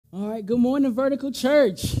All right, good morning, Vertical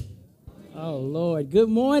Church. Oh, Lord. Good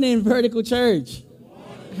morning, Vertical Church.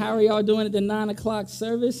 How are y'all doing at the 9 o'clock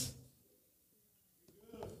service?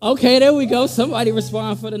 Okay, there we go. Somebody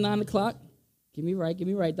respond for the 9 o'clock. Get me right,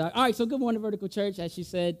 Doc. All right, so good morning, Vertical Church. As she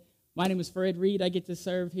said, my name is Reid. I get to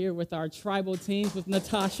serve here with our tribal teams with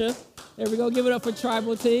Natasha. There we go. Give it up for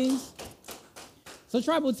tribal teams. So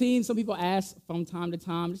tribal teams, some people ask from time to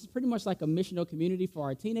time, this is pretty much like a missional community for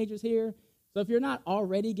our teenagers here. So if you're not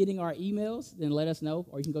already getting our emails, then let us know,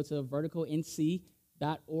 or you can go to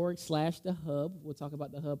verticalnc.org/the-hub. We'll talk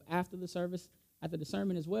about the hub after the service, after the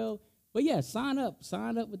sermon as well. But yeah, sign up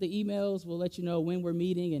with the emails. We'll let you know when we're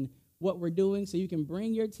meeting and what we're doing so you can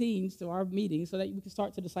bring your teens to our meetings so that we can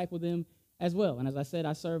start to disciple them as well. And as I said,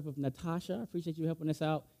 I serve with Natasha. I appreciate you helping us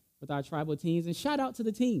out with our tribal teens. And shout out to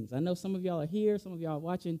the teens. I know some of y'all are here, some of y'all are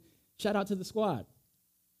watching. Shout out to the squad.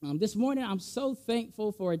 This morning, I'm so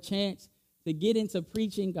thankful for a chance to get into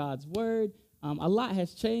preaching God's word. A lot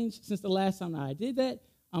has changed since the last time I did that.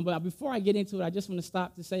 But before I get into it, I just want to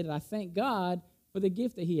stop to say that I thank God for the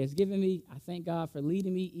gift that he has given me. I thank God for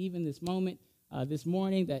leading me even this moment, this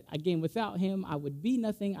morning, that, again, without him, I would be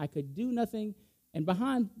nothing. I could do nothing. And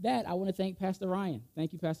behind that, I want to thank Pastor Ryan.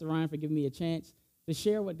 Thank you, Pastor Ryan, for giving me a chance to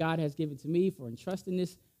share what God has given to me, for entrusting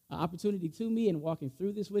this opportunity to me and walking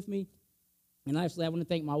through this with me. And actually, I want to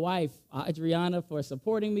thank my wife, Adriana, for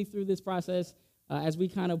supporting me through this process as we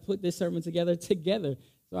kind of put this sermon together.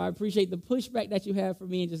 So I appreciate the pushback that you have for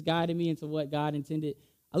me and just guiding me into what God intended.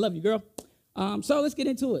 I love you, girl. So let's get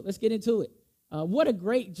into it. What a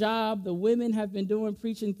great job the women have been doing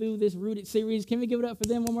preaching through this Rooted series. Can we give it up for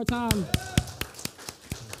them one more time?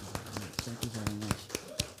 Thank you very much.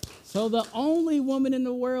 So the only woman in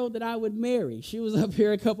the world that I would marry, she was up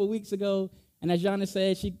here a couple weeks ago. And as Jana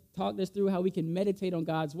said, she talked us through how we can meditate on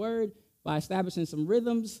God's word by establishing some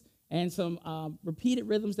rhythms and some repeated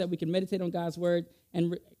rhythms that we can meditate on God's word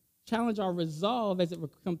and challenge our resolve as it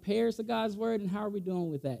compares to God's word. And how are we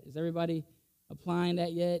doing with that? Is everybody applying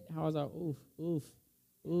that yet? How is our oof?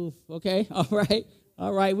 Okay, all right.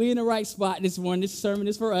 We're in the right spot this morning. This sermon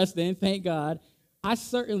is for us then, thank God. I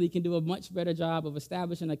certainly can do a much better job of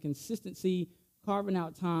establishing a consistency, carving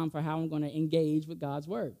out time for how I'm going to engage with God's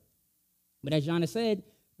word. But as Jana said,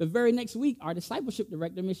 the very next week, our discipleship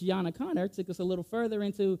director, Miss Yana Connor, took us a little further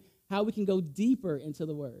into how we can go deeper into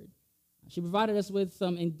the word. She provided us with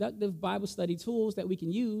some inductive Bible study tools that we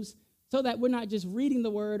can use so that we're not just reading the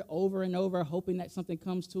word over and over, hoping that something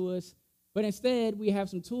comes to us, but instead we have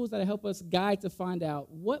some tools that help us guide to find out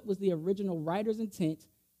what was the original writer's intent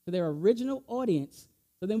to their original audience,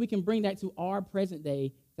 so then we can bring that to our present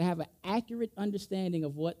day to have an accurate understanding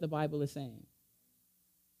of what the Bible is saying.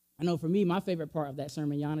 I know for me, my favorite part of that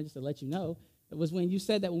sermon, Yana, just to let you know, it was when you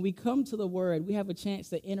said that when we come to the word, we have a chance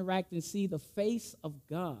to interact and see the face of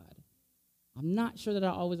God. I'm not sure that I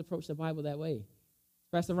always approach the Bible that way.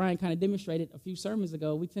 Pastor Ryan kind of demonstrated a few sermons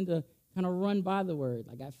ago. We tend to kind of run by the word.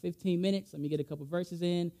 I got 15 minutes. Let me get a couple verses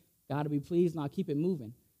in. God will be pleased, and I'll keep it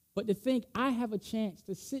moving. But to think I have a chance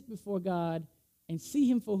to sit before God and see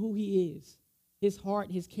him for who he is, his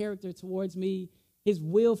heart, his character towards me, his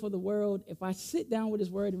will for the world. If I sit down with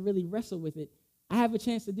his word and really wrestle with it, I have a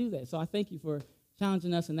chance to do that. So I thank you for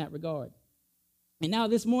challenging us in that regard. And now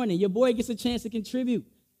this morning, your boy gets a chance to contribute.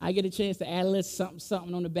 I get a chance to add a little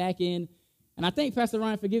something on the back end. And I thank Pastor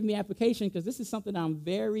Ryan for giving me application, because this is something I'm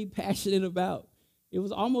very passionate about. It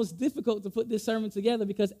was almost difficult to put this sermon together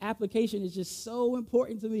because application is just so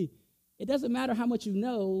important to me. It doesn't matter how much you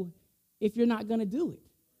know if you're not going to do it.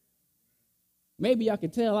 Maybe y'all can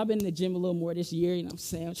tell I've been in the gym a little more this year. You know what I'm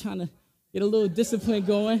saying? I'm trying to get a little discipline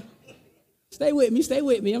going. Stay with me.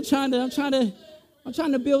 I'm trying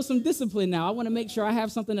to build some discipline now. I want to make sure I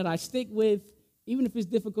have something that I stick with, even if it's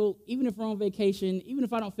difficult, even if we're on vacation, even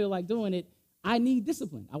if I don't feel like doing it. I need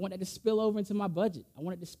discipline. I want that to spill over into my budget. I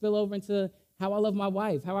want it to spill over into how I love my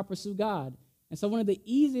wife, how I pursue God. And so one of the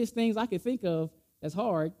easiest things I could think of that's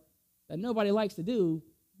hard, that nobody likes to do,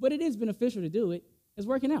 but it is beneficial to do it, is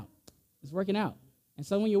working out. It's working out. And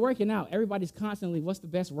so when you're working out, everybody's constantly, what's the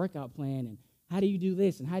best workout plan? And how do you do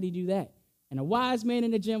this? And how do you do that? And a wise man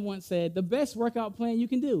in the gym once said, the best workout plan you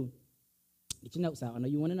can do, get your notes out. I know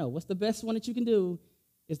you want to know. What's the best one that you can do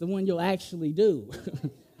is the one you'll actually do.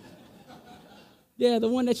 Yeah, the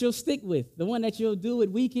one that you'll stick with, the one that you'll do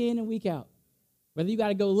it week in and week out. Whether you got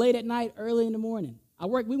to go late at night, early in the morning.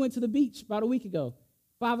 We went to the beach about a week ago,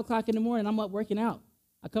 5 o'clock in the morning, I'm up working out.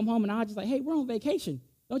 I come home and I was just like, hey, we're on vacation.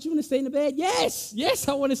 Don't you want to stay in the bed? Yes,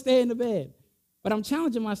 I want to stay in the bed. But I'm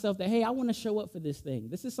challenging myself that, hey, I want to show up for this thing.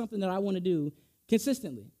 This is something that I want to do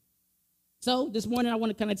consistently. So this morning I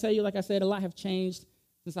want to kind of tell you, like I said, a lot have changed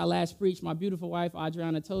Since I last preached, my beautiful wife,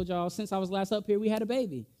 Adriana, told y'all, since I was last up here, we had a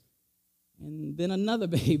baby. And then another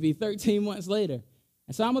baby 13 months later.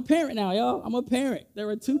 And so I'm a parent now, y'all. I'm a parent. There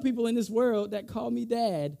are 2 people in this world that call me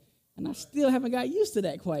dad, and I still haven't got used to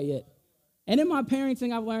that quite yet. And in my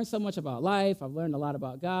parenting, I've learned so much about life. I've learned a lot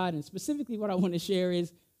about God. And specifically what I want to share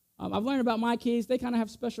is I've learned about my kids. They kind of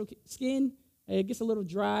have special skin. It gets a little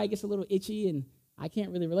dry, it gets a little itchy, and I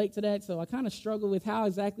can't really relate to that. So I kind of struggle with how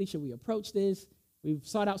exactly should we approach this. We've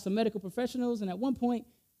sought out some medical professionals, and at one point,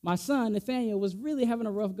 my son, Nathaniel, was really having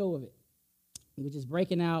a rough go of it. He was just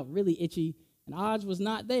breaking out, really itchy, and Odge was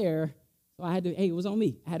not there, so it was on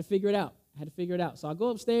me. I had to figure it out. So I go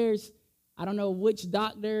upstairs. I don't know which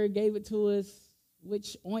doctor gave it to us,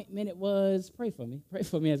 which ointment it was. Pray for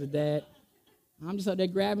me as a dad. I'm just up there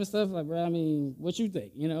grabbing stuff like, bro, I mean, what you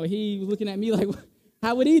think? He was looking at me like,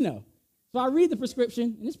 how would he know? So I read the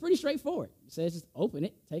prescription, and it's pretty straightforward. It says just open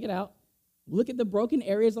it, take it out, look at the broken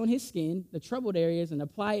areas on his skin, the troubled areas, and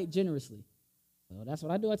apply it generously. So that's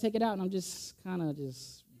what I do. I take it out, and I'm just kind of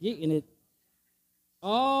just getting it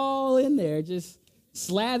all in there, just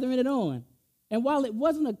slathering it on. And while it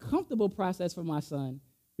wasn't a comfortable process for my son,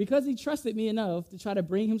 because he trusted me enough to try to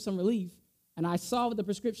bring him some relief, and I saw what the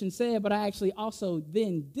prescription said, but I actually also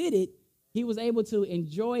then did it, he was able to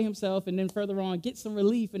enjoy himself and then further on get some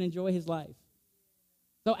relief and enjoy his life.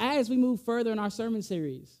 So as we move further in our sermon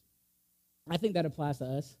series, I think that applies to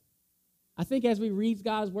us. I think as we read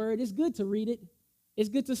God's word, it's good to read it. It's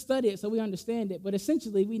good to study it so we understand it, but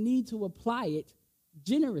essentially we need to apply it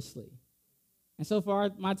generously. And so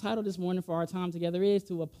my title this morning for our time together is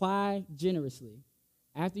to apply generously.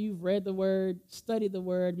 After you've read the word, studied the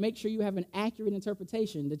word, make sure you have an accurate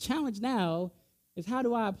interpretation. The challenge now is, how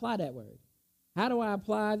do I apply that word? How do I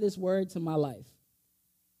apply this word to my life?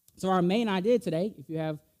 So our main idea today, if you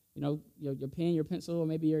have your pen, your pencil, or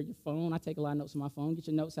maybe your phone. I take a lot of notes on my phone. Get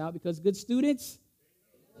your notes out, because good students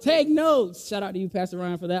take notes. Shout out to you, Pastor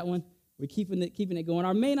Ryan, for that one. We're keeping it going.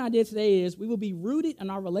 Our main idea today is we will be rooted in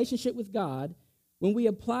our relationship with God when we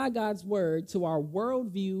apply God's word to our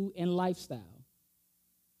worldview and lifestyle.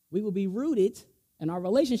 We will be rooted in our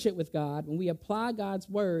relationship with God when we apply God's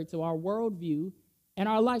word to our worldview and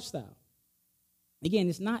our lifestyle. Again,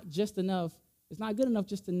 it's not good enough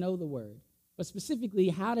just to know the word. But specifically,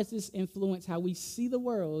 how does this influence how we see the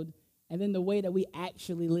world and then the way that we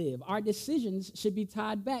actually live? Our decisions should be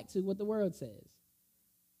tied back to what the word says.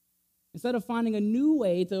 Instead of finding a new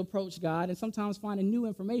way to approach God and sometimes finding new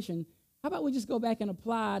information, how about we just go back and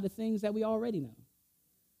apply the things that we already know?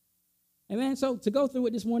 Amen. So to go through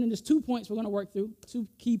it this morning, there's 2 points we're going to work through, 2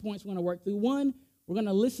 key points we're going to work through. One, we're going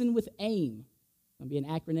to listen with AIM. It's going to be an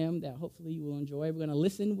acronym that hopefully you will enjoy. We're going to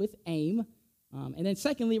listen with AIM. And then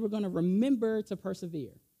secondly, we're going to remember to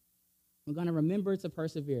persevere. We're going to remember to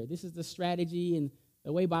persevere. This is the strategy and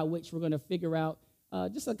the way by which we're going to figure out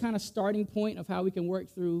just a kind of starting point of how we can work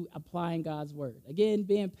through applying God's word. Again,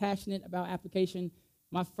 being passionate about application.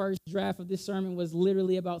 My first draft of this sermon was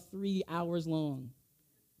literally about 3 hours long.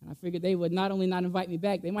 And I figured they would not only not invite me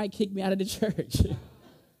back, they might kick me out of the church.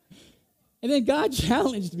 And then God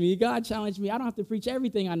challenged me. I don't have to preach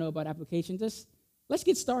everything I know about application. Just let's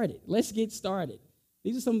get started.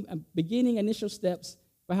 These are some beginning initial steps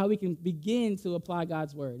for how we can begin to apply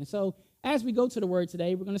God's word. And so as we go to the word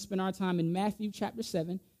today, we're going to spend our time in Matthew chapter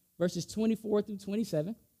 7, verses 24 through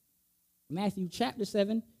 27. Matthew chapter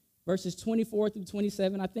 7, verses 24 through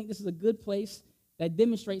 27. I think this is a good place that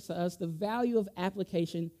demonstrates to us the value of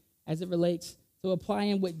application as it relates to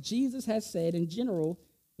applying what Jesus has said in general,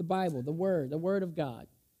 the Bible, the word of God.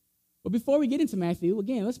 But before we get into Matthew,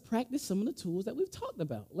 again, let's practice some of the tools that we've talked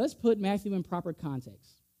about. Let's put Matthew in proper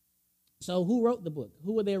context. So who wrote the book?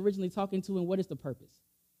 Who were they originally talking to, and what is the purpose?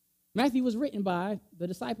 Matthew was written by the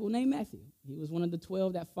disciple named Matthew. He was one of the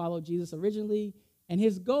 12 that followed Jesus originally, and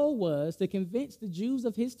his goal was to convince the Jews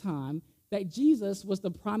of his time that Jesus was the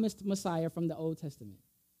promised Messiah from the Old Testament.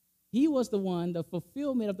 He was the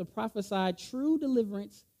fulfillment of the prophesied true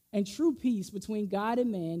deliverance and true peace between God and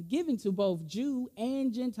man, given to both Jew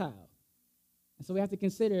and Gentile. And so we have to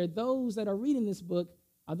consider those that are reading this book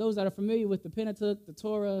are those that are familiar with the Pentateuch, the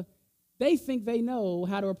Torah. They think they know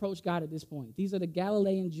how to approach God at this point. These are the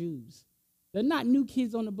Galilean Jews. They're not new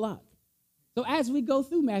kids on the block. So as we go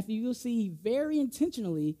through Matthew, you'll see very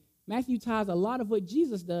intentionally Matthew ties a lot of what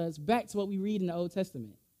Jesus does back to what we read in the Old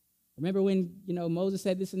Testament. Remember when, Moses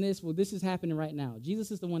said this and this? Well, this is happening right now.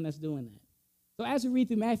 Jesus is the one that's doing that. So as we read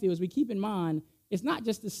through Matthew, as we keep in mind, it's not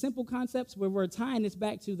just the simple concepts where we're tying this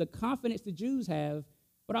back to the confidence the Jews have,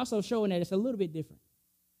 but also showing that it's a little bit different.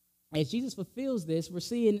 As Jesus fulfills this, we're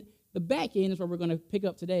seeing the back end is where we're going to pick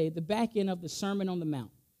up today, the back end of the Sermon on the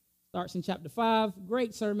Mount. Starts in chapter 5.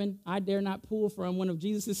 Great sermon. I dare not pull from one of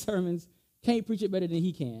Jesus' sermons. Can't preach it better than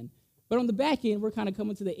he can. But on the back end, we're kind of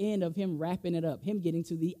coming to the end of him wrapping it up, him getting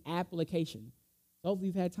to the application. So hopefully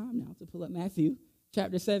you've had time now to pull up Matthew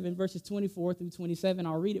chapter 7, verses 24 through 27.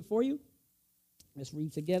 I'll read it for you. Let's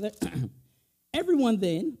read together. Everyone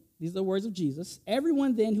then, these are the words of Jesus,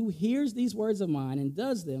 everyone then who hears these words of mine and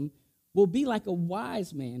does them will be like a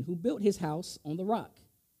wise man who built his house on the rock.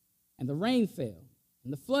 And the rain fell,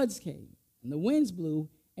 and the floods came, and the winds blew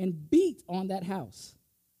and beat on that house.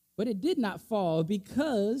 But it did not fall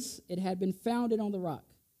because it had been founded on the rock.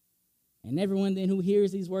 And everyone then who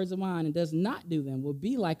hears these words of mine and does not do them will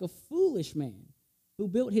be like a foolish man who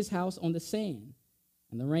built his house on the sand.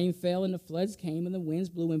 And the rain fell, and the floods came, and the winds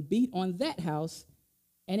blew and beat on that house,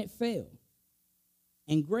 and it fell.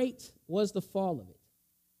 And great was the fall of it.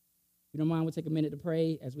 If you don't mind, we'll take a minute to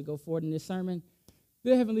pray as we go forward in this sermon.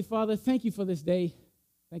 Dear Heavenly Father, thank you for this day.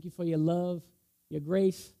 Thank you for your love, your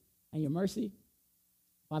grace, and your mercy.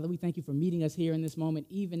 Father, we thank you for meeting us here in this moment.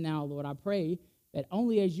 Even now, Lord, I pray that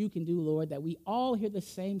only as you can do, Lord, that we all hear the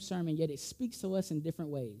same sermon, yet it speaks to us in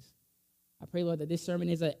different ways. I pray, Lord, that this sermon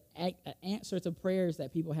is an answer to prayers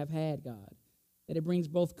that people have had, God, that it brings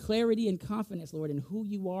both clarity and confidence, Lord, in who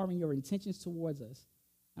you are and your intentions towards us.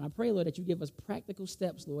 And I pray, Lord, that you give us practical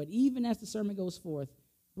steps, Lord, even as the sermon goes forth.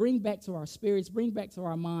 Bring back to our spirits, bring back to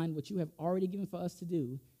our mind what you have already given for us to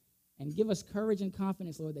do, and give us courage and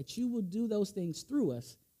confidence, Lord, that you will do those things through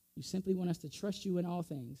us. You simply want us to trust you in all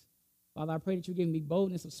things. Father, I pray that you give me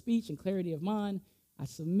boldness of speech and clarity of mind. I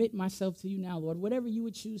submit myself to you now, Lord. Whatever you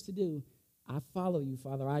would choose to do, I follow you,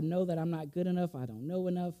 Father. I know that I'm not good enough. I don't know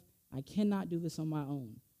enough. I cannot do this on my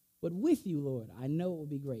own. But with you, Lord, I know it will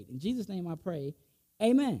be great. In Jesus' name I pray,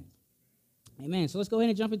 amen. Amen. So let's go ahead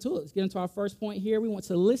and jump into it. Let's get into our first point here. We want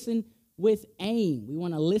to listen with aim. We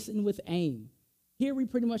want to listen with aim. Here we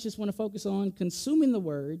pretty much just want to focus on consuming the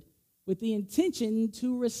word with the intention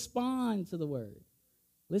to respond to the word.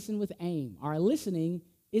 Listen with aim. Our listening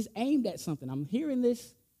is aimed at something. I'm hearing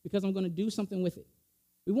this because I'm going to do something with it.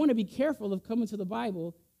 We want to be careful of coming to the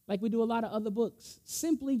Bible like we do a lot of other books,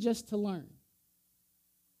 simply just to learn.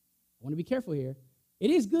 I want to be careful here. It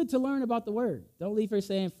is good to learn about the word. Don't leave here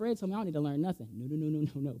saying, Fred told me I don't need to learn nothing.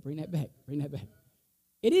 No. Bring that back. Bring that back.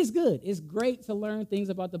 It is good. It's great to learn things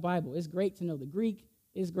about the Bible. It's great to know the Greek.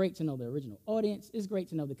 It's great to know the original audience. It's great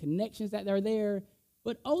to know the connections that are there.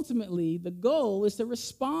 But ultimately, the goal is to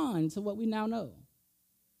respond to what we now know.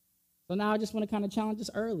 So now I just want to kind of challenge us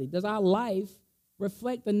early. Does our life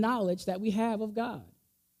reflect the knowledge that we have of God?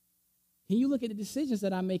 Can you look at the decisions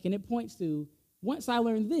that I make and it points to, once I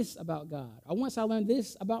learn this about God, or once I learn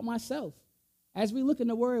this about myself? As we look in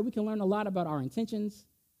the Word, we can learn a lot about our intentions,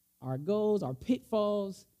 our goals, our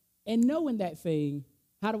pitfalls, and knowing that thing,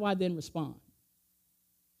 how do I then respond?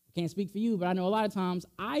 I can't speak for you, but I know a lot of times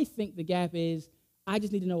I think the gap is I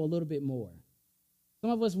just need to know a little bit more.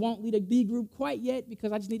 Some of us won't lead a D group quite yet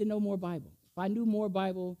because I just need to know more Bible. If I knew more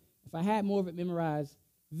Bible, if I had more of it memorized,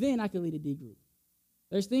 then I could lead a D group.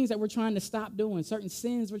 There's things that we're trying to stop doing, certain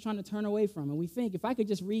sins we're trying to turn away from, and we think if I could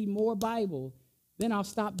just read more Bible, then I'll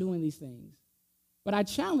stop doing these things. But I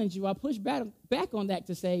challenge you, I push back on that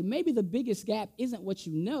to say maybe the biggest gap isn't what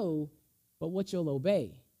you know, but what you'll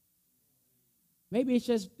obey. Maybe it's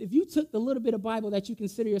just if you took the little bit of Bible that you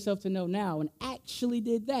consider yourself to know now and actually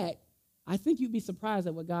did that, I think you'd be surprised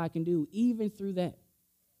at what God can do even through that.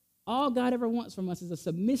 All God ever wants from us is a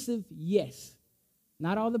submissive yes.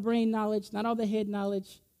 Not all the brain knowledge, not all the head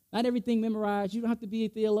knowledge, not everything memorized. You don't have to be a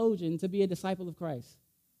theologian to be a disciple of Christ.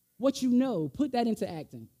 What you know, put that into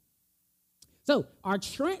acting. So our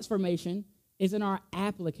transformation is in our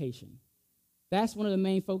application. That's one of the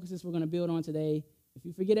main focuses we're going to build on today. If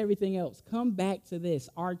you forget everything else, come back to this,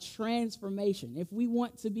 our transformation. If we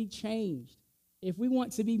want to be changed, if we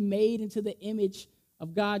want to be made into the image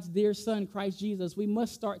of God's dear Son, Christ Jesus, we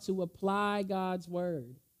must start to apply God's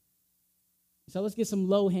word. So let's get some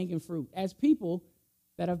low-hanging fruit. As people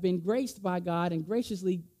that have been graced by God and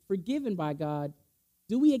graciously forgiven by God,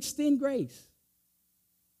 do we extend grace?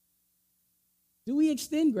 Do we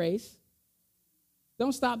extend grace?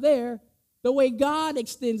 Don't stop there. The way God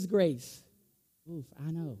extends grace. Oof,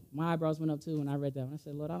 I know. My eyebrows went up too when I read that one. I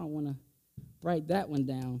said, Lord, I don't want to write that one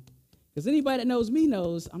down. Because anybody that knows me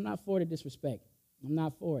knows I'm not for the disrespect. I'm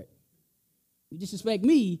not for it. You disrespect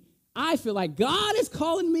me, I feel like God is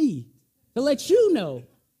calling me to let you know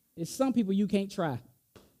there's some people you can't try.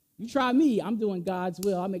 You try me, I'm doing God's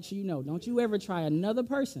will. I'll make sure you know. Don't you ever try another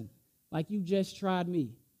person like you just tried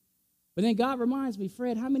me. But then God reminds me,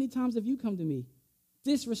 Fred, how many times have you come to me?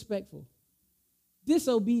 Disrespectful,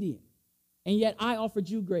 disobedient, and yet I offered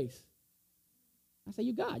you grace. I say,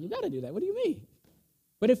 you got to do that. What do you mean?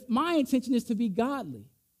 But if my intention is to be godly,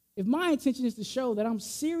 if my intention is to show that I'm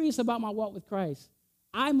serious about my walk with Christ,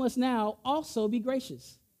 I must now also be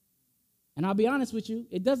gracious. And I'll be honest with you,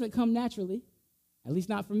 it doesn't come naturally, at least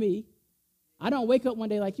not for me. I don't wake up one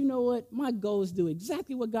day like, you know what, my goal is to do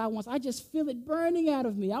exactly what God wants. I just feel it burning out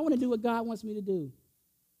of me. I want to do what God wants me to do.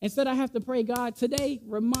 Instead, I have to pray, God, today,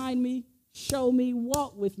 remind me, show me,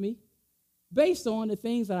 walk with me, based on the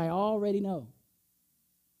things that I already know.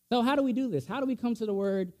 So how do we do this? How do we come to the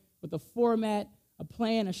word with a format, a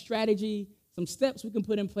plan, a strategy, some steps we can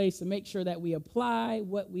put in place to make sure that we apply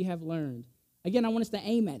what we have learned? Again, I want us to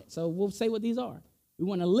aim at it. So we'll say what these are. We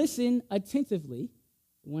want to listen attentively.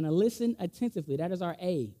 We want to listen attentively. That is our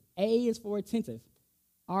A. A is for attentive.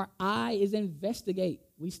 Our I is investigate.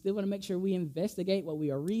 We still want to make sure we investigate what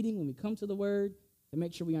we are reading when we come to the word to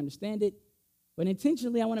make sure we understand it. But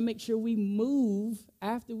intentionally, I want to make sure we move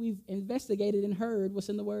after we've investigated and heard what's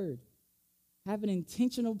in the word. Have an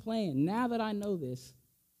intentional plan. Now that I know this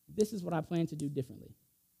is what I plan to do differently.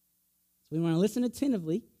 So we want to listen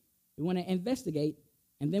attentively, we want to investigate,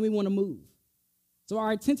 and then we want to move. So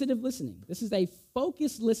our attentive listening, this is a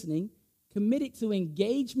focused listening committed to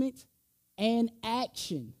engagement and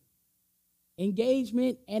action.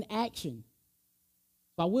 Engagement and action.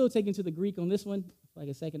 So I will take into the Greek on this one. Like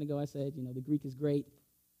a second ago I said, the Greek is great,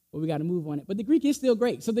 but we got to move on it. But the Greek is still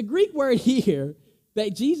great. So the Greek word here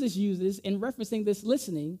that Jesus uses in referencing this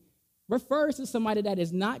listening refers to somebody that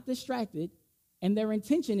is not distracted, and their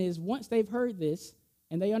intention is once they've heard this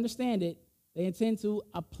and they understand it, they intend to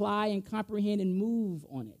apply and comprehend and move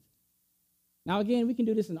on it. Now, again, we can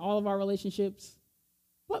do this in all of our relationships,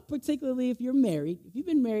 but particularly if you're married, if you've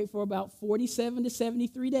been married for about 47 to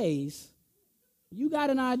 73 days, you got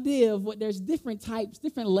an idea of what there's different types,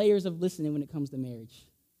 different layers of listening when it comes to marriage.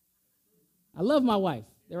 I love my wife.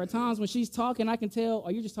 There are times when she's talking, I can tell, oh,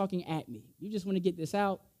 you're just talking at me. You just want to get this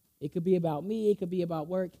out. It could be about me. It could be about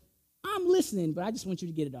work. I'm listening, but I just want you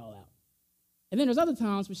to get it all out. And then there's other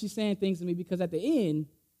times when she's saying things to me because at the end,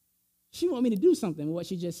 she wants me to do something with what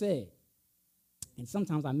she just said. And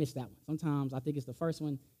sometimes I miss that one. Sometimes I think it's the first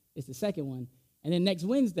one, it's the second one. And then next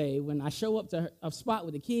Wednesday, when I show up to a spot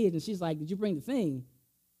with the kids, and she's like, did you bring the thing?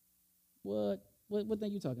 What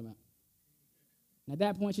thing you talking about? And at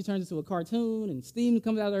that point, she turns into a cartoon, and steam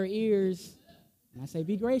comes out of her ears. And I say,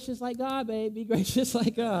 be gracious like God, babe. Be gracious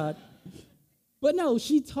like God. But no,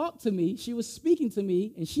 she talked to me. She was speaking to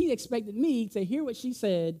me, and she expected me to hear what she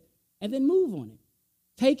said and then move on it.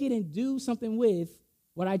 Take it and do something with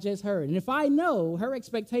what I just heard. And if I know her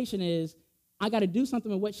expectation is I got to do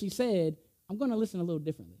something with what she said, I'm going to listen a little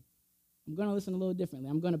differently.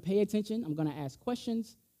 I'm going to pay attention. I'm going to ask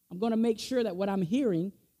questions. I'm going to make sure that what I'm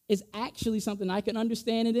hearing is actually something I can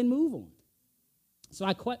understand and then move on. So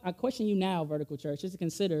I question you now, Vertical Church, just to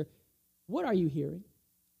consider, what are you hearing?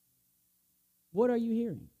 What are you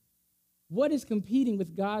hearing? What is competing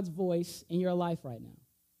with God's voice in your life right now?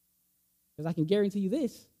 Because I can guarantee you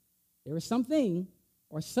this, there is something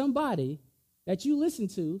or somebody that you listen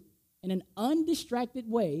to in an undistracted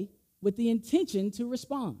way with the intention to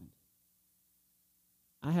respond.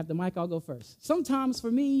 I have the mic, I'll go first. Sometimes for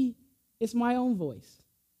me, it's my own voice.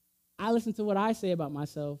 I listen to what I say about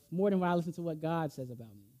myself more than what I listen to what God says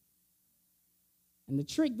about me. And the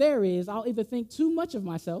trick there is I'll either think too much of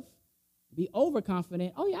myself, be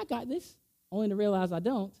overconfident, oh yeah, I got this, only to realize I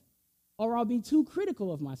don't, or I'll be too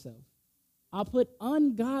critical of myself. I'll put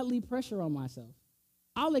ungodly pressure on myself.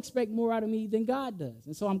 I'll expect more out of me than God does,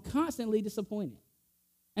 and so I'm constantly disappointed.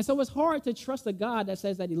 And so it's hard to trust a God that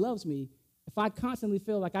says that he loves me if I constantly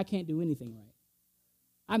feel like I can't do anything right.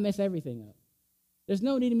 I mess everything up. There's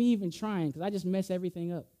no need of me even trying because I just mess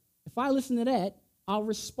everything up. If I listen to that, I'll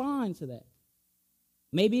respond to that.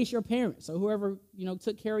 Maybe it's your parents or whoever,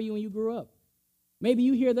 took care of you when you grew up. Maybe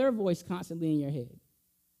you hear their voice constantly in your head.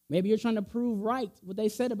 Maybe you're trying to prove right what they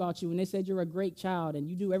said about you when they said you're a great child and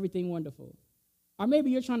you do everything wonderful. Or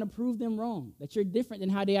maybe you're trying to prove them wrong, that you're different than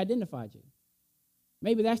how they identified you.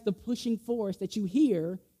 Maybe that's the pushing force that you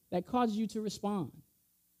hear that causes you to respond.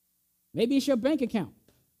 Maybe it's your bank account.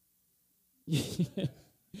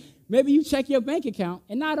 Maybe you check your bank account,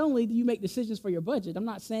 and not only do you make decisions for your budget, I'm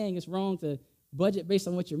not saying it's wrong to budget based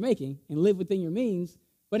on what you're making and live within your means,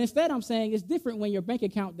 but instead I'm saying it's different when your bank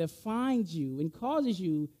account defines you and causes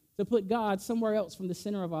you to put God somewhere else from the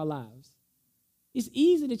center of our lives. It's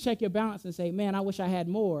easy to check your balance and say, man, I wish I had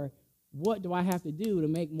more. What do I have to do to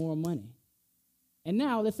make more money? And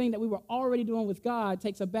now the thing that we were already doing with God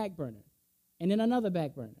takes a back burner, and then another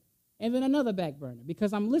back burner, and then another back burner,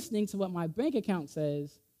 because I'm listening to what my bank account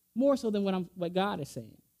says more so than what God is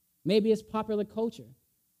saying. Maybe it's popular culture.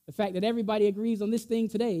 The fact that everybody agrees on this thing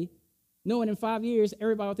today, knowing in 5 years,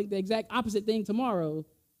 everybody will think the exact opposite thing tomorrow,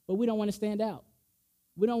 but we don't want to stand out.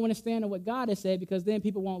 We don't want to stand on what God has said because then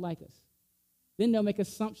people won't like us. Then they'll make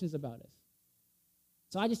assumptions about us.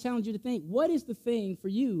 So I just challenge you to think, what is the thing for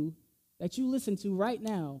you that you listen to right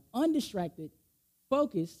now, undistracted,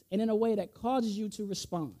 focused, and in a way that causes you to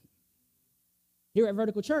respond? Here at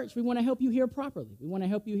Vertical Church, we want to help you hear properly. We want to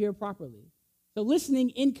help you hear properly. So listening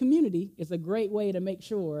in community is a great way to make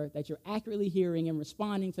sure that you're accurately hearing and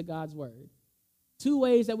responding to God's word. 2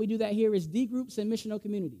 ways that we do that here is D groups and missional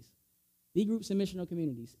communities. D groups and missional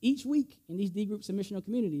communities. Each week in these D groups and missional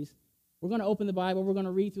communities, we're going to open the Bible, we're going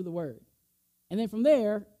to read through the word. And then from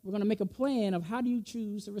there, we're going to make a plan of how do you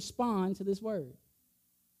choose to respond to this word.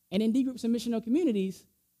 And in D groups and missional communities,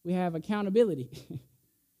 we have accountability.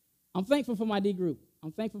 I'm thankful for my D group.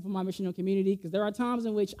 I'm thankful for my missional community because there are times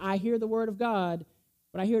in which I hear the word of God,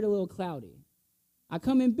 but I hear it a little cloudy. I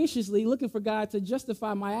come ambitiously looking for God to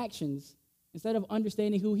justify my actions instead of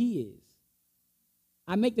understanding who he is.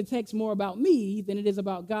 I make the text more about me than it is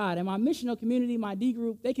about God. And my missional community, my D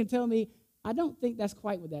group, they can tell me, I don't think that's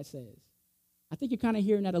quite what that says. I think you're kind of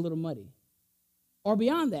hearing that a little muddy. Or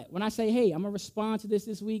beyond that, when I say, hey, I'm going to respond to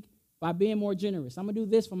this week by being more generous. I'm going to do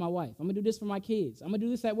this for my wife. I'm going to do this for my kids. I'm going to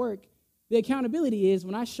do this at work. The accountability is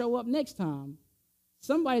when I show up next time,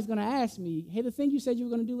 somebody's going to ask me, hey, the thing you said you were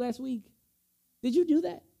going to do last week, did you do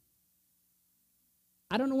that?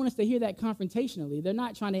 I don't want us to hear that confrontationally. They're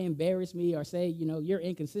not trying to embarrass me or say, you're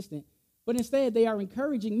inconsistent. But instead, they are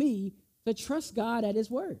encouraging me to trust God at his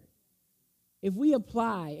word. If we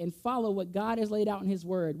apply and follow what God has laid out in his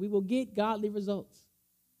word, we will get godly results.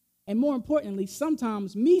 And more importantly,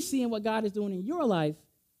 sometimes me seeing what God is doing in your life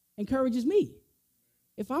encourages me.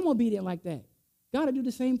 If I'm obedient like that, God will do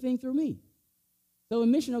the same thing through me. So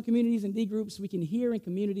in missional communities and D groups, we can hear in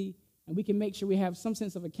community, and we can make sure we have some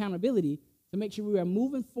sense of accountability to make sure we are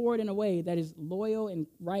moving forward in a way that is loyal and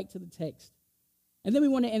right to the text. And then we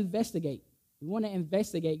want to investigate. We want to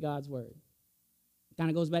investigate God's word. It kind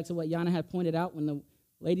of goes back to what Yana had pointed out when the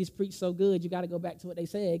ladies preach so good, you got to go back to what they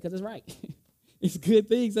said because it's right. It's good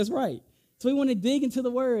things, that's right. So we want to dig into the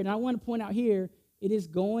word, and I want to point out here, it is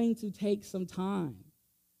going to take some time.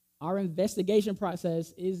 Our investigation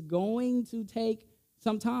process is going to take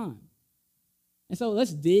some time. And so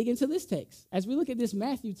let's dig into this text. As we look at this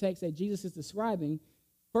Matthew text that Jesus is describing,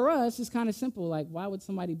 for us, it's kind of simple. Like, why would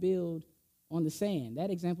somebody build on the sand? That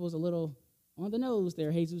example is a little on the nose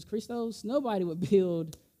there, Jesus Christos. Nobody would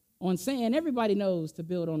build on sand. Everybody knows to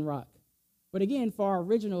build on rock. But again, for our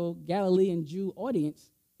original Galilean Jew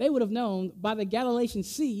audience, they would have known by the Galilean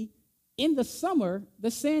Sea, in the summer,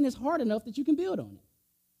 the sand is hard enough that you can build on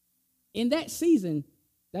it. In that season,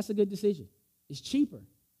 that's a good decision. It's cheaper.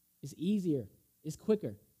 It's easier. It's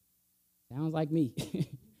quicker. Sounds like me.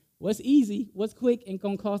 What's easy, what's quick, and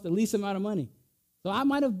going to cost the least amount of money. So I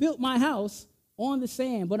might have built my house on the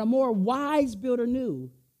sand, but a more wise builder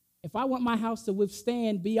knew if I want my house to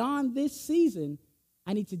withstand beyond this season,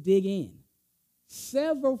 I need to dig in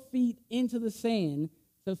several feet into the sand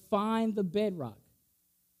to find the bedrock.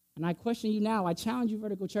 And I question you now, I challenge you,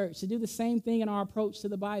 Vertical Church, to do the same thing in our approach to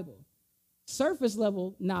the Bible. Surface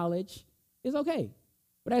level knowledge is okay.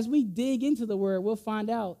 But as we dig into the word, we'll find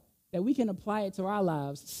out that we can apply it to our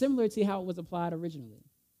lives similar to how it was applied originally.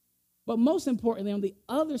 But most importantly, on the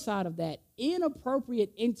other side of that,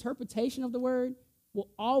 inappropriate interpretation of the word will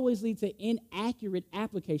always lead to inaccurate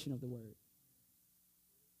application of the word.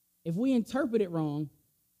 If we interpret it wrong,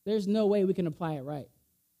 there's no way we can apply it right.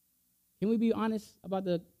 Can we be honest about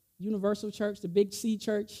the universal church, the big C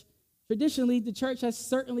church? Traditionally, the church has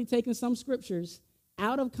certainly taken some scriptures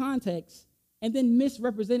out of context and then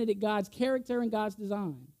misrepresented God's character and God's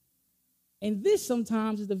design. And this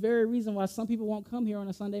sometimes is the very reason why some people won't come here on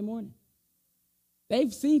a Sunday morning.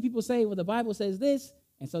 They've seen people say, well, the Bible says this,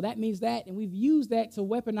 and so that means that, and we've used that to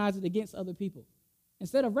weaponize it against other people.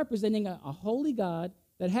 Instead of representing a holy God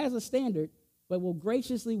that has a standard, but will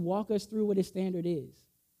graciously walk us through what his standard is.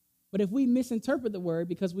 But if we misinterpret the word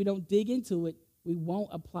because we don't dig into it, we won't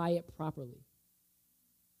apply it properly.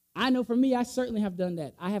 I know for me, I certainly have done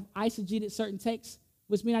that. I have eisegeted certain texts,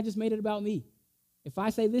 which means I just made it about me. If I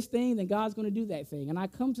say this thing, then God's going to do that thing. And I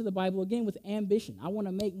come to the Bible again with ambition. I want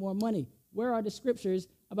to make more money. Where are the scriptures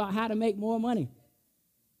about how to make more money?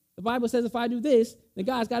 The Bible says if I do this, then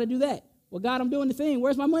God's got to do that. Well, God, I'm doing the thing.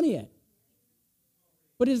 Where's my money at?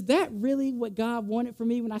 But is that really what God wanted for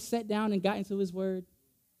me when I sat down and got into his word?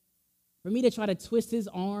 For me to try to twist his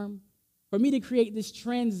arm? For me to create this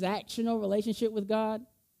transactional relationship with God?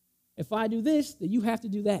 If I do this, then you have to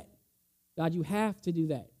do that. God, you have to do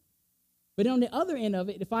that. But on the other end of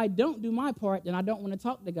it, if I don't do my part, then I don't want to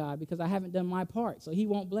talk to God because I haven't done my part, so he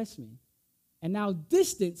won't bless me. And now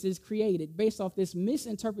distance is created based off this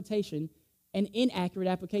misinterpretation and inaccurate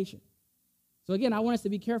application. So again, I want us to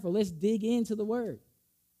be careful. Let's dig into the word.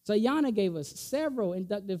 So Yana gave us several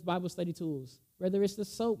inductive Bible study tools, whether it's the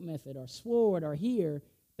SOAP method or SWORD or HERE,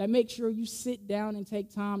 that make sure you sit down and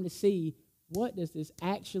take time to see what does this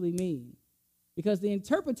actually mean. Because the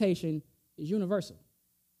interpretation is universal.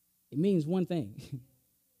 It means one thing.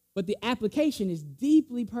 But the application is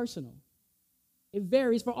deeply personal. It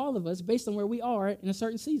varies for all of us based on where we are in a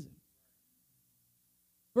certain season.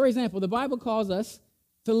 For example, the Bible calls us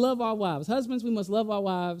to love our wives. Husbands, we must love our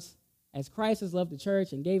wives as Christ has loved the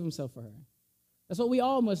church and gave himself for her. That's what we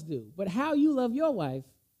all must do. But how you love your wife,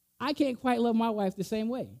 I can't quite love my wife the same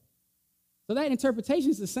way. So that interpretation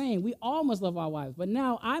is the same. We all must love our wives. But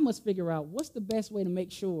now I must figure out what's the best way to make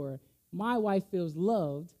sure my wife feels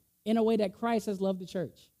loved in a way that Christ has loved the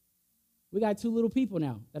church. We got two little people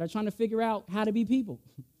now that are trying to figure out how to be people.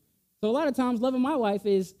 So a lot of times loving my wife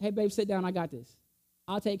is, hey, babe, sit down. I got this.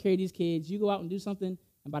 I'll take care of these kids. You go out and do something,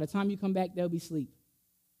 and by the time you come back, they'll be asleep.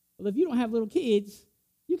 Well, if you don't have little kids,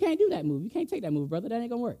 you can't do that move. You can't take that move, brother. That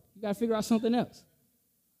ain't going to work. You got to figure out something else.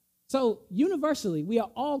 So universally, we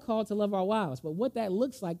are all called to love our wives, but what that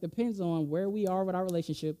looks like depends on where we are with our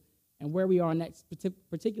relationship and where we are in that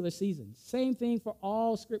particular season. Same thing for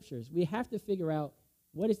all scriptures. We have to figure out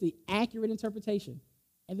what is the accurate interpretation,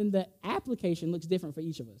 and then the application looks different for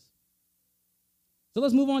each of us. So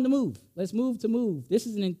let's move on to move. Let's move to move. This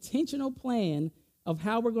is an intentional plan of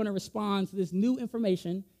how we're going to respond to this new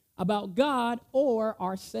information about God or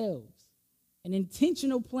ourselves. An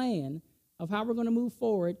intentional plan of how we're going to move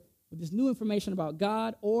forward with this new information about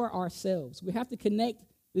God or ourselves. We have to connect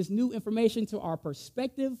this new information to our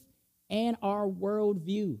perspective and our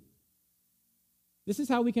worldview. This is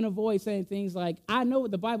how we can avoid saying things like, I know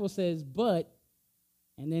what the Bible says, but,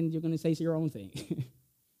 and then you're going to say your own thing.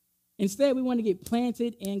 Instead, we want to get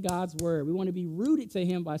planted in God's word. We want to be rooted to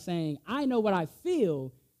him by saying, I know what I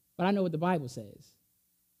feel, but I know what the Bible says.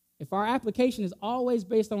 If our application is always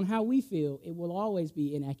based on how we feel, it will always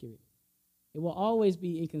be inaccurate. It will always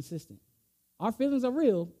be inconsistent. Our feelings are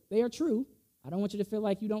real. They are true. I don't want you to feel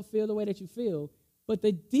like you don't feel the way that you feel. But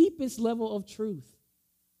the deepest level of truth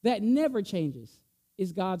that never changes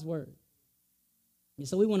is God's word. And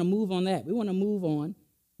so we want to move on that. We want to move on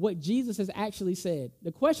what Jesus has actually said.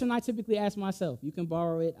 The question I typically ask myself, you can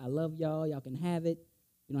borrow it. I love y'all. Y'all can have it.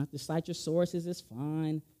 You don't have to cite your sources. It's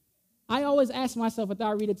fine. I always ask myself after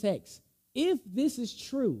I read a text, if this is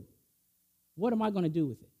true, what am I going to do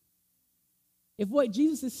with it? If what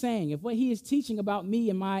Jesus is saying, if what he is teaching about me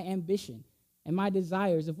and my ambition and my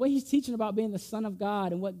desires, if what he's teaching about being the Son of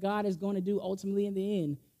God and what God is going to do ultimately in the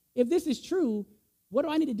end, if this is true, what do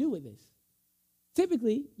I need to do with this?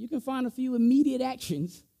 Typically, you can find a few immediate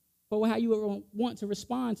actions for how you would want to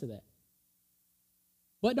respond to that.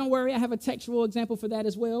 But don't worry, I have a textual example for that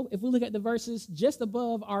as well. If we look at the verses just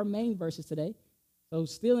above our main verses today, so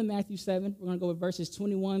still in Matthew 7, we're going to go with verses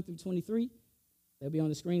 21 through 23. They'll be on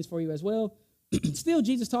the screens for you as well. Still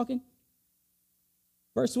Jesus talking.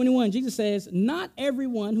 Verse 21, Jesus says, not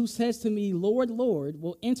everyone who says to me, Lord, Lord,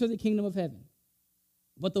 will enter the kingdom of heaven,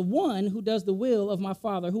 but the one who does the will of my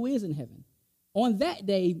Father who is in heaven. On that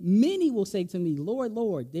day, many will say to me, Lord,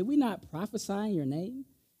 Lord, did we not prophesy in your name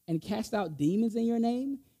and cast out demons in your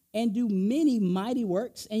name and do many mighty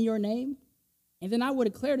works in your name? And then I will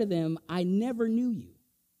declare to them, I never knew you.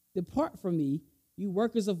 Depart from me, you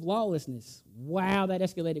workers of lawlessness. Wow, that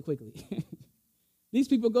escalated quickly. These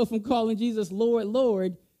people go from calling Jesus Lord,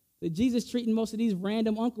 Lord, to Jesus treating most of these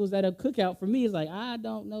random uncles at a cookout for me is like, I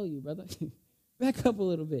don't know you, brother. Back up a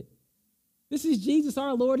little bit. This is Jesus,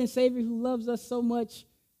 our Lord and Savior, who loves us so much.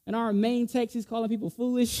 In our main text, he's calling people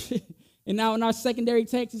foolish. And now in our secondary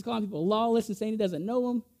text, he's calling people lawless and saying he doesn't know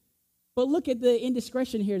them. But look at the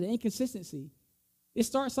indiscretion here, the inconsistency. It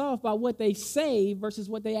starts off by what they say versus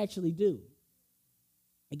what they actually do.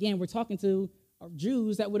 Again, we're talking to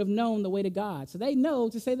Jews that would have known the way to God. So they know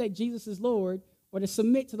to say that Jesus is Lord or to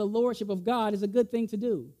submit to the lordship of God is a good thing to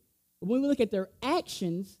do. But when we look at their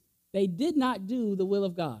actions, they did not do the will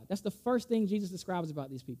of God. That's the first thing Jesus describes about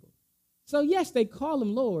these people. So yes, they call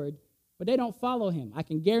him Lord, but they don't follow him. I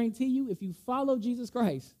can guarantee you, if you follow Jesus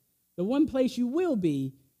Christ, the one place you will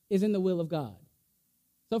be is in the will of God.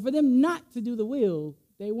 So for them not to do the will,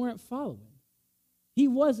 they weren't following. He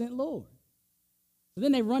wasn't Lord. So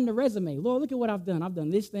then they run the resume. Lord, look at what I've done. I've done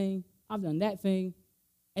this thing. I've done that thing.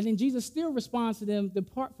 And then Jesus still responds to them,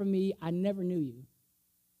 depart from me, I never knew you.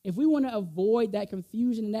 If we want to avoid that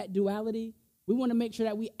confusion and that duality, we want to make sure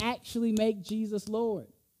that we actually make Jesus Lord.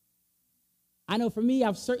 I know for me,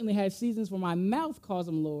 I've certainly had seasons where my mouth calls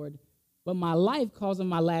him Lord, but my life calls him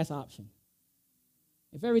my last option.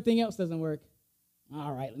 If everything else doesn't work,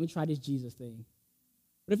 all right, let me try this Jesus thing.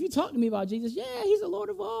 But if you talk to me about Jesus, yeah, he's the Lord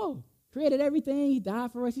of all. Created everything. He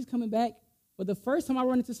died for us. He's coming back. But the first time I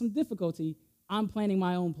run into some difficulty, I'm planning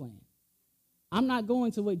my own plan. I'm not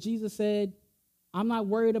going to what Jesus said. I'm not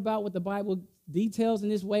worried about what the Bible details in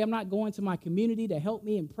this way. I'm not going to my community to help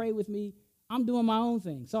me and pray with me. I'm doing my own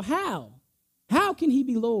thing. So how? How can he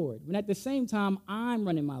be Lord when at the same time I'm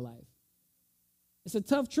running my life? It's a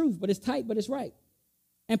tough truth, but it's tight, but it's right.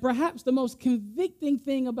 And perhaps the most convicting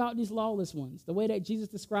thing about these lawless ones, the way that Jesus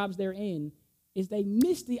describes their end, is they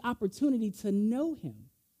miss the opportunity to know him.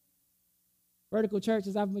 Vertical Church,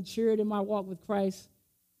 as I've matured in my walk with Christ,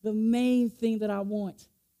 the main thing that I want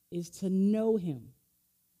is to know him.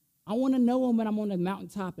 I want to know him when I'm on the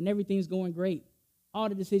mountaintop and everything's going great. All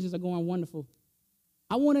the decisions are going wonderful.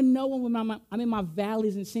 I want to know him when I'm in my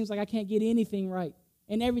valleys and it seems like I can't get anything right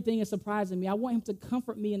and everything is surprising me. I want him to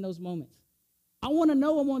comfort me in those moments. I want to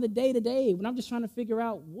know him on the day-to-day when I'm just trying to figure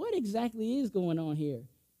out what exactly is going on here,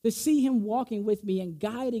 to see him walking with me and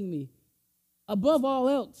guiding me. Above all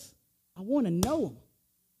else, I want to know him.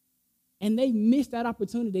 And they missed that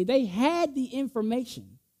opportunity. They had the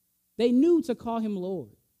information. They knew to call him Lord.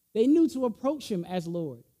 They knew to approach him as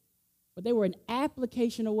Lord. But they were an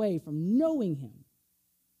application away from knowing him.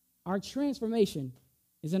 Our transformation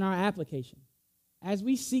is in our application. As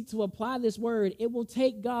we seek to apply this word, it will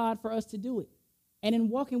take God for us to do it. And in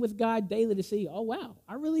walking with God daily to see, oh, wow,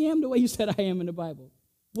 I really am the way you said I am in the Bible.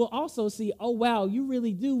 We'll also see, oh, wow, you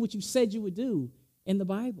really do what you said you would do in the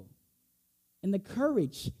Bible. And the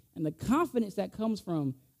courage and the confidence that comes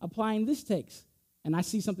from applying this text, and I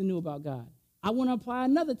see something new about God. I want to apply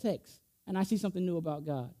another text, and I see something new about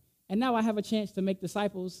God. And now I have a chance to make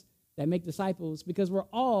disciples that make disciples because we're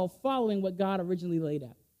all following what God originally laid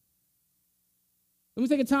out. Let me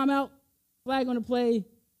take a time out. Flag on the play.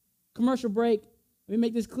 Commercial break. Let me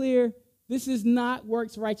make this clear. This is not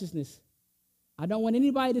works righteousness. I don't want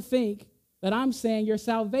anybody to think that I'm saying your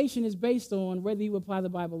salvation is based on whether you apply the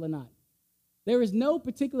Bible or not. There is no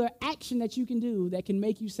particular action that you can do that can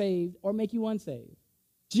make you saved or make you unsaved.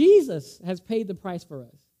 Jesus has paid the price for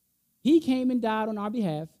us. He came and died on our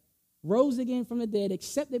behalf, rose again from the dead,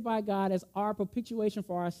 accepted by God as our propitiation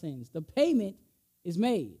for our sins. The payment is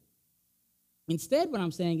made. Instead, what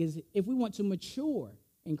I'm saying is if we want to mature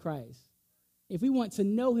in Christ, if we want to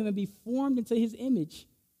know him and be formed into his image,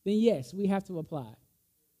 then yes, we have to apply.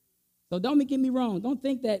 So don't get me wrong. Don't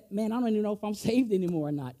think that, man, I don't even know if I'm saved anymore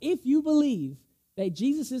or not. If you believe that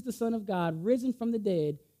Jesus is the Son of God, risen from the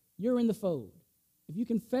dead, you're in the fold. If you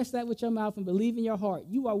confess that with your mouth and believe in your heart,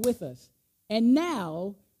 you are with us. And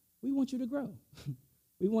now we want you to grow.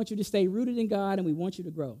 We want you to stay rooted in God, and we want you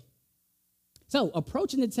to grow. So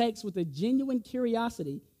approaching the text with a genuine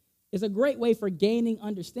curiosity is a great way for gaining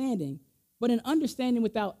understanding, but an understanding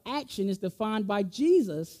without action is defined by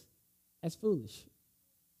Jesus as foolish.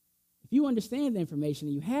 If you understand the information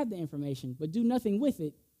and you have the information but do nothing with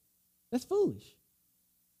it, that's foolish.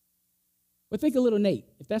 But think of little Nate.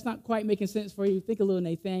 If that's not quite making sense for you, think of little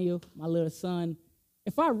Nathaniel, my little son.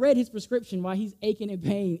 If I read his prescription while he's aching in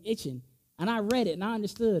pain, itching, and I read it and I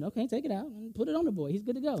understood, okay, take it out and put it on the boy. He's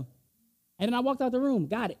good to go. And then I walked out the room,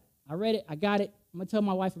 got it. I read it, I got it. I'm going to tell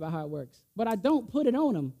my wife about how it works. But I don't put it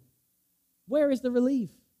on him. Where is the relief?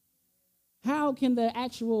 How can the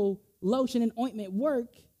actual lotion and ointment work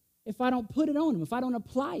if I don't put it on him, if I don't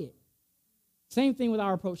apply it? Same thing with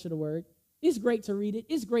our approach to the word. It's great to read it.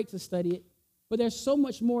 It's great to study it. But there's so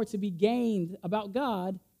much more to be gained about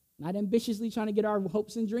God, not ambitiously trying to get our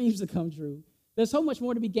hopes and dreams to come true. There's so much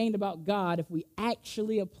more to be gained about God if we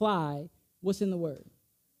actually apply what's in the word.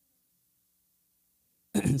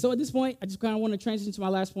 So at this point, I just kind of want to transition to my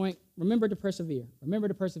last point. Remember to persevere. Remember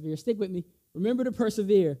to persevere. Stick with me. Remember to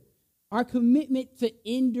persevere. Our commitment to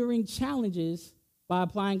enduring challenges by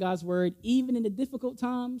applying God's word, even in the difficult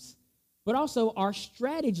times, but also our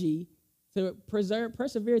strategy to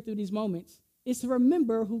persevere through these moments is to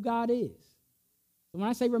remember who God is. So when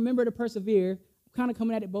I say remember to persevere, I'm kind of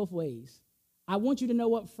coming at it both ways. I want you to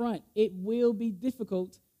know up front, it will be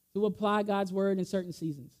difficult to apply God's word in certain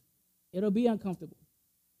seasons. It'll be uncomfortable.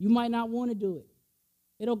 You might not want to do it.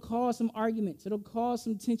 It'll cause some arguments. It'll cause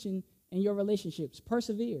some tension in your relationships.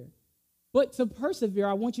 Persevere. But to persevere,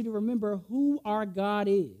 I want you to remember who our God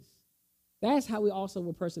is. That's how we also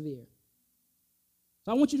will persevere.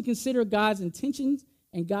 So I want you to consider God's intentions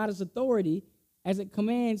and God's authority as it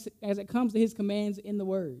comes to his commands in the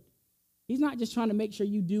word. He's not just trying to make sure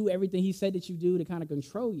you do everything he said that you do to kind of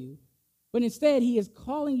control you, but instead he is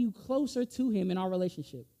calling you closer to him in our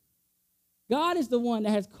relationship. God is the one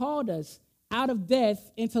that has called us out of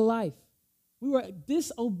death into life. We were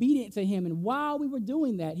disobedient to him, and while we were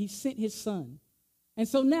doing that, he sent his son. And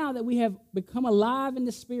so now that we have become alive in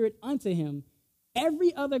the Spirit unto him,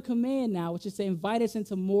 every other command now, which is to invite us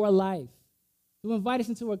into more life, to invite us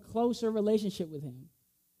into a closer relationship with him,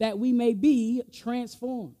 that we may be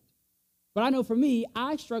transformed. But I know for me,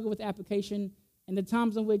 I struggle with application in the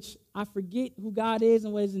times in which I forget who God is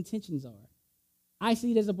and what his intentions are. I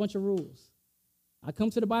see it as a bunch of rules. I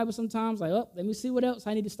come to the Bible sometimes like, oh, let me see what else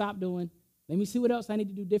I need to stop doing. Let me see what else I need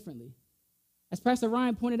to do differently. As Pastor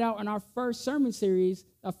Ryan pointed out in our first sermon series,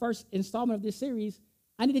 our first installment of this series,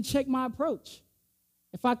 I need to check my approach.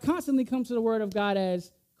 If I constantly come to the Word of God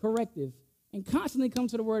as corrective and constantly come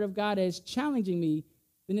to the Word of God as challenging me,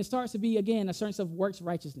 then it starts to be, again, a certain of works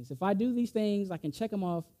righteousness. If I do these things, I can check them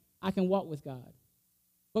off. I can walk with God.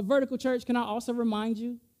 But Vertical Church, can I also remind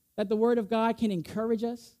you that the Word of God can encourage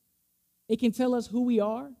us? It can tell us who we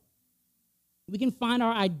are. We can find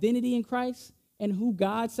our identity in Christ and who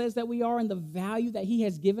God says that we are and the value that he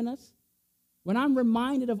has given us. When I'm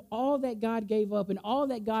reminded of all that God gave up and all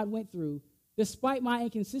that God went through, despite my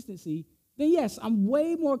inconsistency, then yes, I'm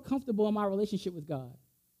way more comfortable in my relationship with God.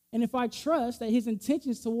 And if I trust that his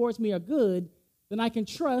intentions towards me are good, then I can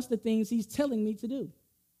trust the things he's telling me to do.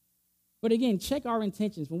 But again, check our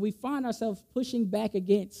intentions. When we find ourselves pushing back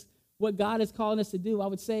against what God is calling us to do, I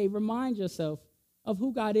would say remind yourself of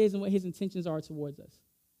who God is and what his intentions are towards us.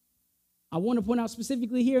 I want to point out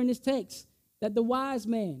specifically here in this text that the wise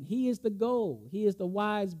man, he is the goal. He is the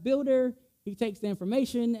wise builder. He takes the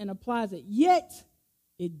information and applies it. Yet,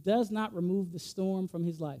 it does not remove the storm from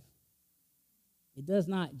his life. It does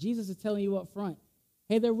not. Jesus is telling you up front,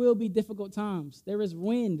 hey, there will be difficult times. There is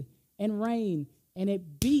wind and rain, and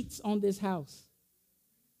it beats on this house.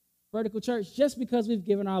 Vertical Church, just because we've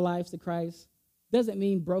given our lives to Christ doesn't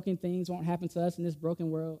mean broken things won't happen to us in this broken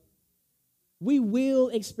world. We will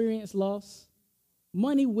experience loss.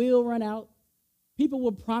 Money will run out. People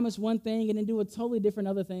will promise one thing and then do a totally different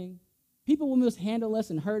other thing. People will mishandle us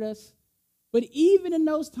and hurt us. But even in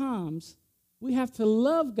those times, we have to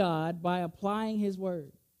love God by applying his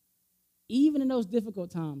word. Even in those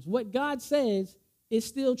difficult times, what God says is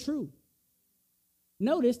still true.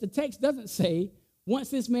 Notice the text doesn't say, once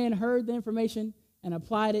this man heard the information and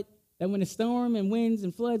applied it, that when the storm and winds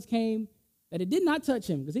and floods came, that it did not touch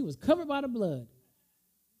him because he was covered by the blood.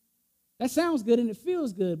 That sounds good and it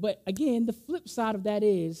feels good. But again, the flip side of that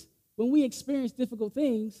is when we experience difficult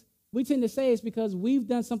things, we tend to say it's because we've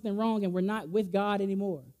done something wrong and we're not with God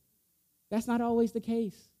anymore. That's not always the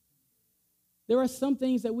case. There are some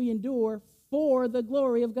things that we endure for the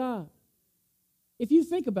glory of God. If you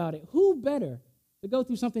think about it, who better to go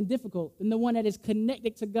through something difficult than the one that is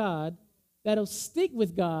connected to God, that'll stick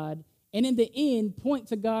with God, and in the end, point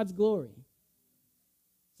to God's glory?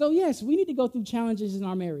 So yes, we need to go through challenges in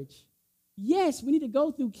our marriage. Yes, we need to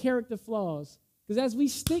go through character flaws, because as we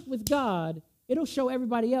stick with God, it'll show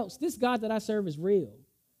everybody else, this God that I serve is real.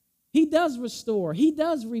 He does restore. He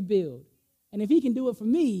does rebuild. And if he can do it for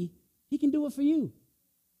me, he can do it for you.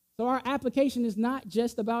 So our application is not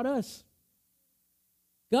just about us.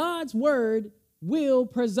 God's word will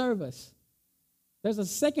preserve us. There's a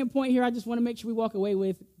second point here I just want to make sure we walk away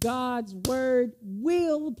with. God's word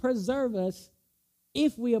will preserve us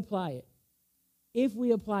if we apply it. If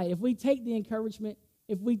we apply it. If we take the encouragement,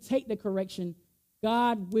 if we take the correction,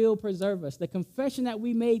 God will preserve us. The confession that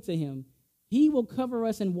we made to him, he will cover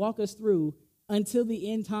us and walk us through until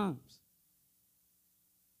the end times.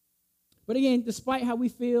 But again, despite how we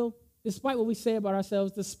feel, despite what we say about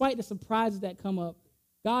ourselves, despite the surprises that come up,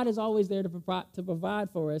 God is always there to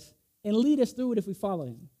provide for us and lead us through it if we follow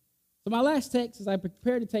him. So my last text, as I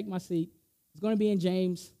prepare to take my seat, is going to be in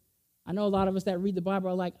James. I know a lot of us that read the Bible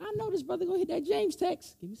are like, I know this brother going to hit that James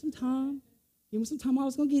text. Give me some time. Give me some time. I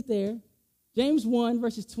was going to get there. James 1,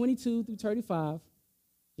 verses 22 through 35.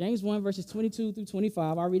 James 1, verses 22 through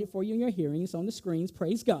 25. I'll read it for you in your hearing. It's on the screens.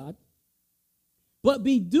 Praise God. But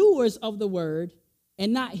be doers of the word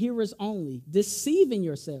and not hearers only, deceiving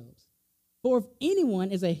yourselves. For if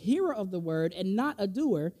anyone is a hearer of the word and not a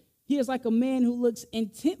doer, he is like a man who looks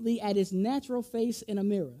intently at his natural face in a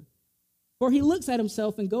mirror. For he looks at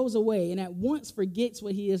himself and goes away and at once forgets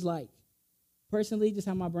what he is like. Personally, just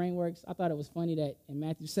how my brain works, I thought it was funny that in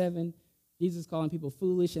Matthew 7, Jesus is calling people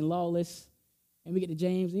foolish and lawless. And we get to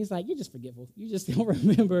James, and he's like, you're just forgetful. You just don't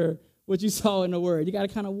remember what you saw in the word. You got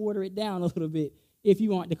to kind of water it down a little bit if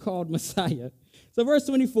you want the called Messiah. So verse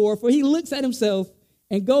 24, for he looks at himself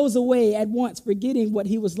and goes away at once, forgetting what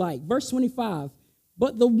he was like. Verse 25,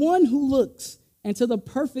 but the one who looks into the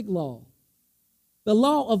perfect law, the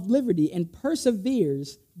law of liberty, and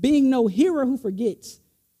perseveres, being no hearer who forgets,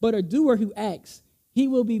 but a doer who acts, he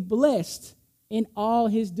will be blessed in all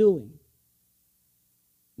his doing.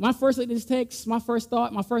 When I first looked at this text, my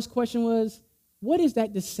first question was, what is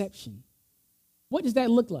that deception? What does that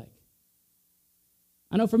look like?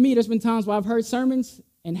 I know for me, there's been times where I've heard sermons,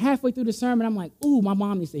 and halfway through the sermon, I'm like, ooh, my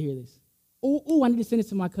mom needs to hear this. Ooh, I need to send this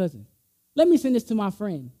to my cousin. Let me send this to my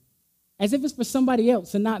friend. As if it's for somebody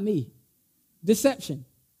else and not me. Deception.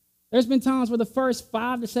 There's been times where the first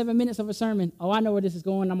 5 to 7 minutes of a sermon, I know where this is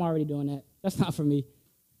going. I'm already doing that. That's not for me.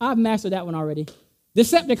 I've mastered that one already.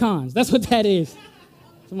 Decepticons. That's what that is.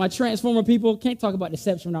 So my Transformer people can't talk about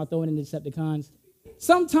deception without throwing in the Decepticons.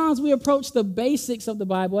 Sometimes we approach the basics of the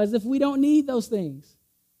Bible as if we don't need those things,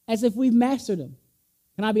 as if we've mastered them.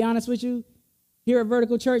 Can I be honest with you? Here at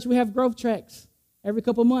Vertical Church, we have growth tracks. Every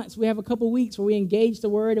couple months, we have a couple weeks where we engage the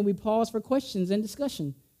word and we pause for questions and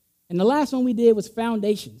discussion. And the last one we did was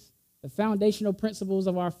foundations, the foundational principles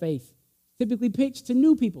of our faith, typically pitched to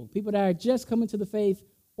new people, people that are just coming to the faith,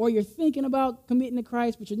 or you're thinking about committing to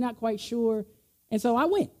Christ, but you're not quite sure. And so I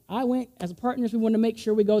went as partners. We wanted to make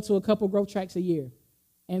sure we go to a couple growth tracks a year.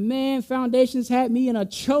 And man, foundations had me in a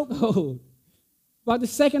chokehold. About the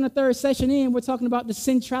second or third session in, we're talking about the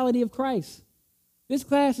centrality of Christ. This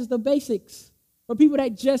class is the basics for people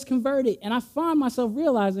that just converted. And I find myself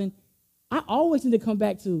realizing I always need to come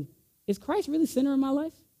back to, is Christ really center in my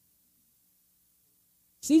life?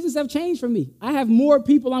 Seasons have changed for me. I have more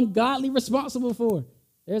people I'm godly responsible for.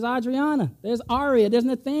 There's Adriana, there's Aria, there's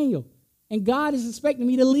Nathaniel. And God is expecting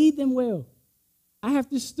me to lead them well. I have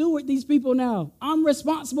to steward these people now. I'm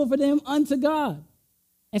responsible for them unto God.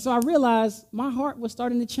 And so I realized my heart was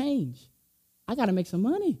starting to change. I got to make some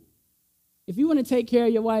money. If you want to take care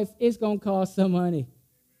of your wife, it's going to cost some money.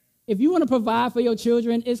 If you want to provide for your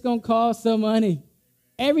children, it's going to cost some money.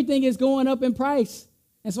 Everything is going up in price.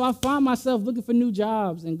 And so I find myself looking for new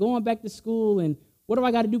jobs and going back to school and what do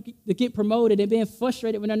I got to do to get promoted and being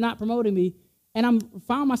frustrated when they're not promoting me. And I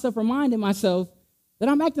found myself reminding myself that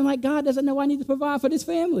I'm acting like God doesn't know I need to provide for this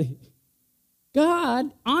family. God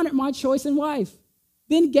honored my choice in wife,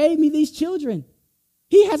 then gave me these children.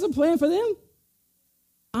 He has a plan for them.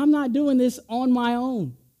 I'm not doing this on my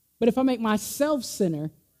own. But if I make myself sinner,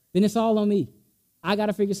 then it's all on me. I got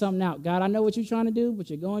to figure something out. God, I know what you're trying to do, but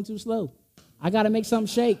you're going too slow. I got to make something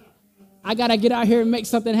shake. I got to get out here and make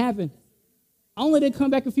something happen. Only to come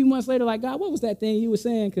back a few months later like, God, what was that thing you were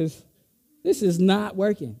saying? Because this is not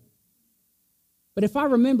working. But if I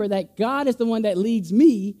remember that God is the one that leads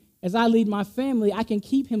me as I lead my family, I can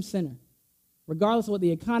keep him center. Regardless of what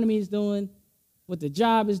the economy is doing, what the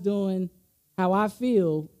job is doing, how I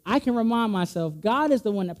feel, I can remind myself God is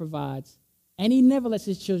the one that provides, and he never lets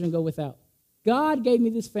his children go without. God gave me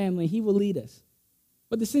this family, he will lead us.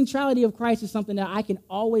 But the centrality of Christ is something that I can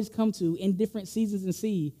always come to in different seasons and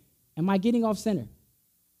see, am I getting off center?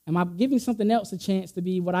 Am I giving something else a chance to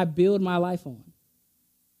be what I build my life on?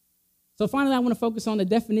 So finally, I want to focus on the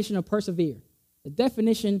definition of persevere. The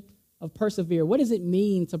definition of persevere. What does it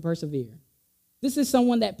mean to persevere? This is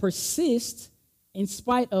someone that persists in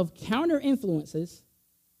spite of counter influences,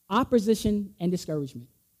 opposition, and discouragement.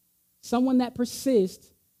 Someone that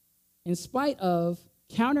persists in spite of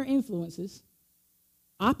counter influences,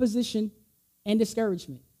 opposition, and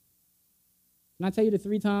discouragement. Can I tell you the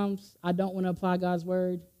 3 times I don't want to apply God's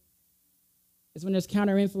word? It's when there's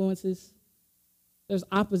counter influences, there's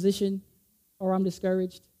opposition, or I'm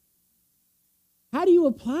discouraged. How do you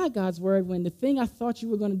apply God's word when the thing I thought you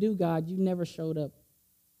were going to do, God, you never showed up?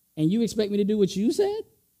 And you expect me to do what you said?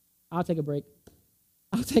 I'll take a break.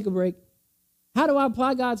 I'll take a break. How do I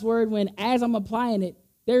apply God's word when, as I'm applying it,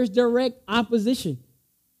 there's direct opposition?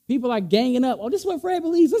 People are ganging up. Oh, this is what Fred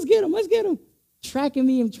believes. Let's get him. Let's get him. Tracking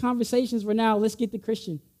me in conversations where now let's get the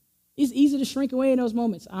Christian. It's easy to shrink away in those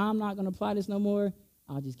moments. I'm not going to apply this no more.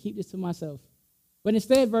 I'll just keep this to myself. But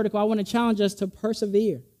instead, Vertical, I want to challenge us to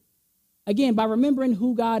persevere. Again, by remembering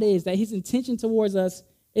who God is, that his intention towards us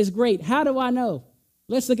is great. How do I know?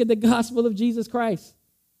 Let's look at the gospel of Jesus Christ.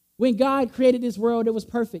 When God created this world, it was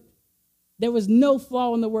perfect. There was no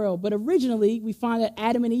flaw in the world. But originally, we find that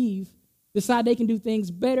Adam and Eve decide they can do things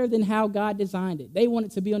better than how God designed it. They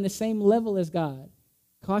wanted to be on the same level as God.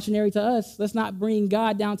 Cautionary to us, let's not bring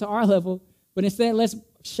God down to our level, but instead let's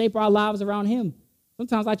shape our lives around him.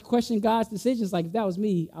 Sometimes I question God's decisions, like if that was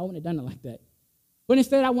me, I wouldn't have done it like that. But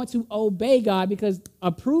instead I want to obey God because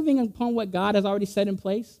approving upon what God has already set in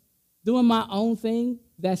place, doing my own thing,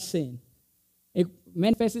 that's sin. It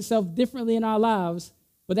manifests itself differently in our lives,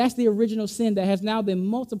 but that's the original sin that has now been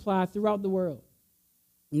multiplied throughout the world.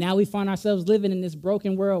 Now we find ourselves living in this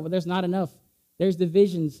broken world where there's not enough. There's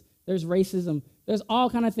divisions. there's racism, there's all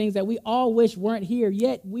kind of things that we all wish weren't here,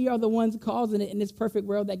 yet we are the ones causing it in this perfect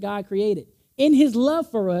world that God created. In his love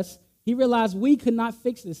for us, he realized we could not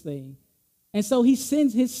fix this thing. And so he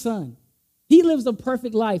sends his son. He lives a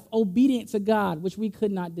perfect life, obedient to God, which we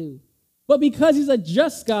could not do. But because he's a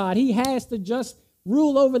just God, he has to just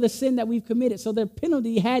rule over the sin that we've committed. So the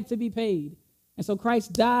penalty had to be paid. And so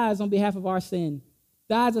Christ dies on behalf of our sin,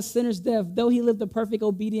 dies a sinner's death, though he lived a perfect,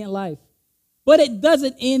 obedient life. But it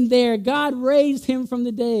doesn't end there. God raised him from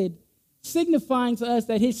the dead, signifying to us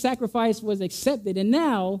that his sacrifice was accepted. And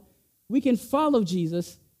now we can follow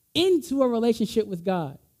Jesus into a relationship with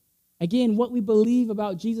God. Again, what we believe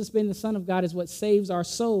about Jesus being the Son of God is what saves our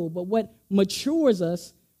soul. But what matures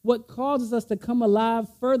us, what causes us to come alive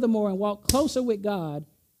furthermore and walk closer with God,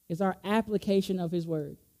 is our application of his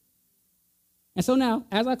word. And so now,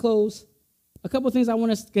 as I close, a couple of things I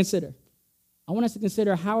want us to consider. I want us to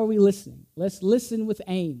consider, how are we listening? Let's listen with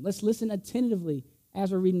aim. Let's listen attentively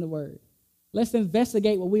as we're reading the word. Let's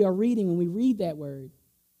investigate what we are reading when we read that word.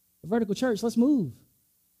 The Vertical Church, let's move.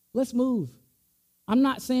 Let's move. I'm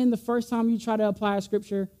not saying the first time you try to apply a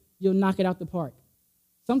scripture, you'll knock it out the park.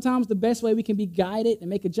 Sometimes the best way we can be guided and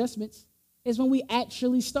make adjustments is when we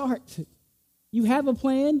actually start. You have a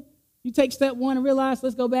plan. You take step one and realize,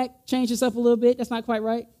 let's go back, change this up a little bit. That's not quite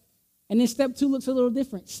right. And then step two looks a little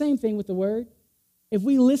different. Same thing with the word. If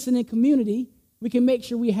we listen in community, we can make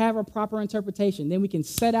sure we have a proper interpretation. Then we can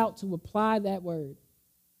set out to apply that word.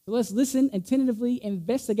 So let's listen and tentatively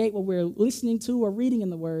investigate what we're listening to or reading in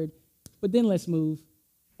the word, but then let's move.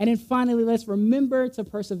 And then finally, let's remember to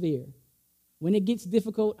persevere. When it gets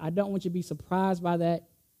difficult, I don't want you to be surprised by that.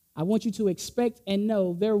 I want you to expect and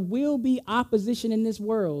know there will be opposition in this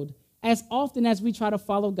world as often as we try to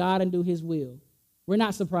follow God and do his will. We're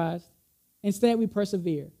not surprised. Instead, we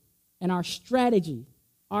persevere. And our strategy,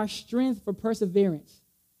 our strength for perseverance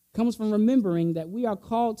comes from remembering that we are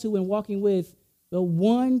called to and walking with the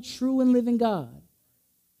one true and living God.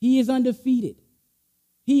 He is undefeated.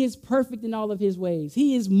 He is perfect in all of his ways.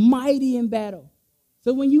 He is mighty in battle.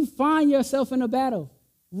 So when you find yourself in a battle,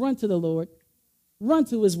 run to the Lord, run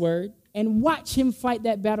to his word, and watch him fight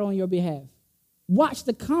that battle on your behalf. Watch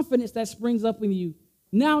the confidence that springs up in you,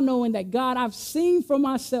 now knowing that, God, I've seen for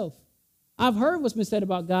myself. I've heard what's been said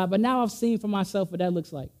about God, but now I've seen for myself what that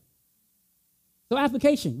looks like. So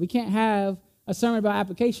application. We can't have a sermon about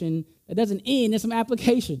application that doesn't end in some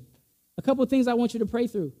application. A couple of things I want you to pray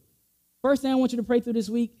through. First thing I want you to pray through this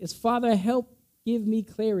week is, Father, help give me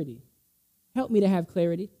clarity. Help me to have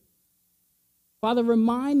clarity. Father,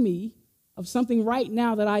 remind me of something right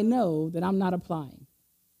now that I know that I'm not applying.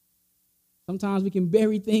 Sometimes we can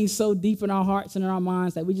bury things so deep in our hearts and in our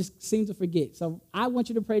minds that we just seem to forget. So I want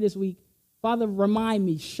you to pray this week, Father, remind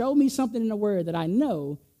me, show me something in the word that I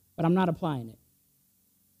know, but I'm not applying it.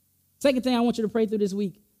 Second thing I want you to pray through this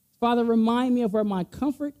week, Father, remind me of where my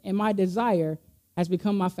comfort and my desire has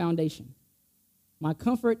become my foundation. My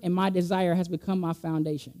comfort and my desire has become my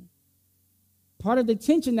foundation. Part of the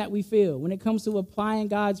tension that we feel when it comes to applying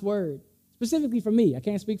God's word, specifically for me, I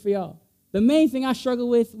can't speak for y'all. The main thing I struggle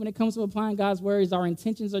with when it comes to applying God's word is our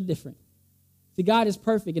intentions are different. See, God is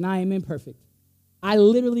perfect and I am imperfect. I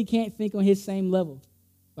literally can't think on his same level,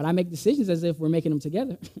 but I make decisions as if we're making them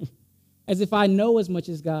together, as if I know as much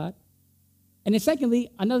as God. And then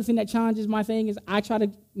secondly, another thing that challenges my thing is I try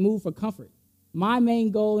to move for comfort. My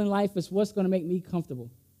main goal in life is what's going to make me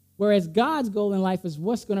comfortable, whereas God's goal in life is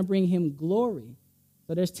what's going to bring him glory.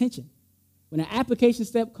 So there's tension. When an application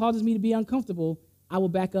step causes me to be uncomfortable, I will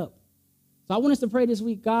back up. So I want us to pray this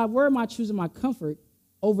week, God, where am I choosing my comfort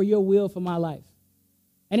over your will for my life?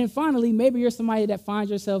 And then finally, maybe you're somebody that finds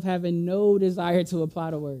yourself having no desire to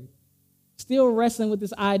apply the word, still wrestling with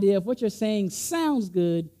this idea of what you're saying sounds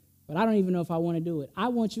good, but I don't even know if I want to do it. I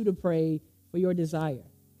want you to pray for your desire.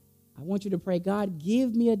 I want you to pray, God,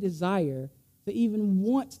 give me a desire to even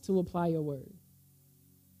want to apply your word.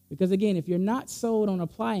 Because again, if you're not sold on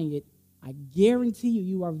applying it, I guarantee you,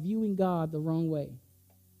 you are viewing God the wrong way.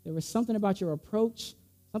 There is something about your approach,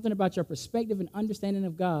 something about your perspective and understanding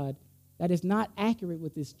of God that is not accurate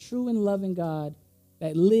with this true and loving God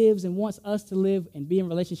that lives and wants us to live and be in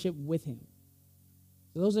relationship with him.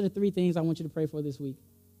 So those are the three things I want you to pray for this week.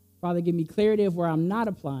 Father, give me clarity of where I'm not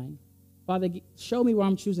applying. Father, show me where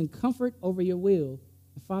I'm choosing comfort over your will.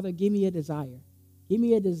 And Father, give me a desire. Give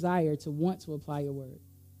me a desire to want to apply your word.